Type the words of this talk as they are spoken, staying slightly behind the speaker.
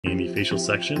in the facial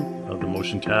section of the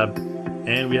motion tab,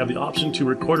 and we have the option to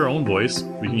record our own voice.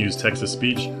 We can use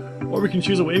text-to-speech, or we can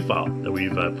choose a WAV file that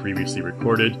we've previously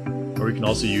recorded, or we can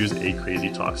also use a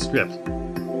Crazy Talk script.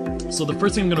 So the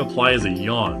first thing I'm going to apply is a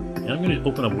yawn, and I'm going to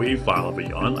open a WAV file of a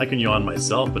yawn. I can yawn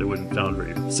myself, but it wouldn't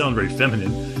sound very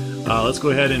feminine. Let's go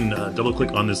ahead and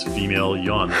double-click on this female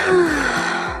yawn.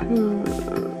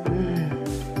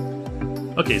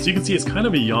 Okay, so you can see it's kind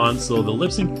of a yawn, so the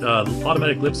lip sync,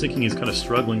 automatic lip syncing is kind of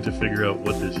struggling to figure out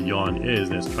what this yawn is,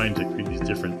 and it's trying to create these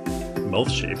different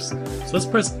mouth shapes. So let's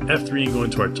press F3 and go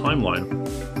into our timeline.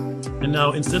 And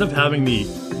now, instead of having the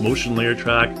motion layer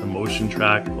track, the motion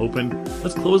track open,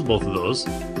 let's close both of those.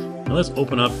 Now let's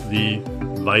open up the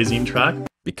Visine track.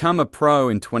 Become a pro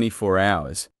in 24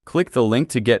 hours. Click the link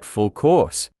to get full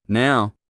course now.